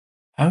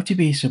How to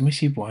be a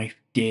submissive wife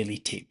daily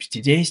tips.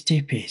 Today's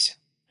tip is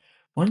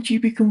once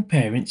you become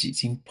parents,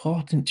 it's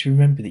important to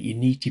remember that you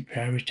need to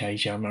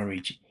prioritize your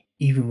marriage,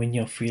 even when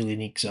you're feeling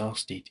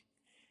exhausted.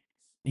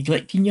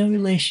 Neglecting your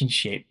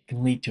relationship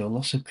can lead to a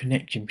loss of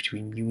connection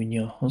between you and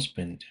your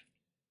husband.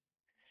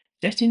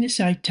 Setting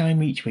aside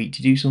time each week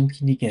to do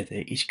something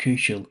together is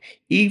crucial,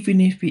 even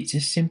if it's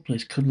as simple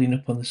as cuddling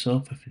up on the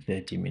sofa for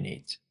 30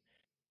 minutes.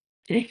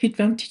 Take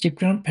advantage of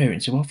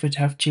grandparents who offer to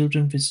have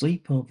children for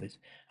sleepovers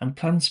and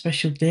plan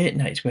special date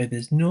nights where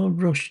there's no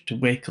rush to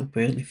wake up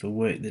early for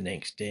work the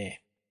next day.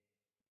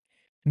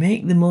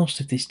 Make the most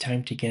of this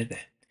time together.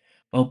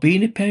 While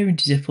being a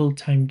parent is a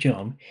full-time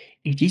job,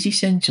 it is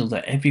essential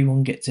that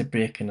everyone gets a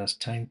break and has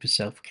time for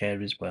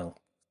self-care as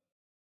well.